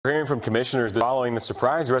Hearing from commissioners following the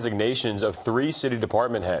surprise resignations of 3 city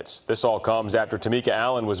department heads. This all comes after Tamika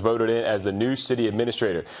Allen was voted in as the new city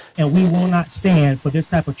administrator. And we will not stand for this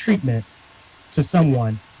type of treatment to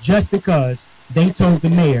someone just because they told the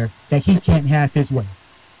mayor that he can't have his way.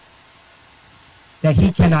 That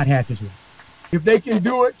he cannot have his way. If they can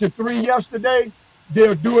do it to 3 yesterday,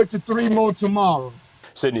 they'll do it to 3 more tomorrow.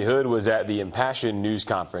 Sydney Hood was at the Impassioned news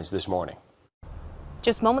conference this morning.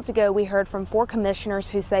 Just moments ago, we heard from 4 commissioners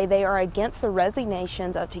who say they are against the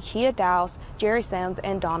resignations of Takia Dowse, Jerry Sims,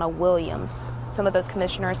 and Donna Williams. Some of those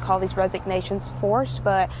commissioners call these resignations forced,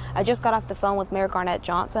 but I just got off the phone with Mayor Garnett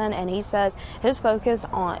Johnson, and he says his focus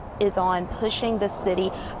is on pushing the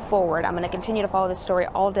city forward. I'm going to continue to follow this story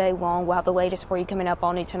all day long. We'll have the latest for you coming up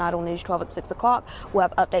all new tonight on News 12 at 6 o'clock. We'll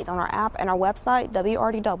have updates on our app and our website,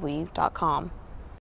 WRDW.com.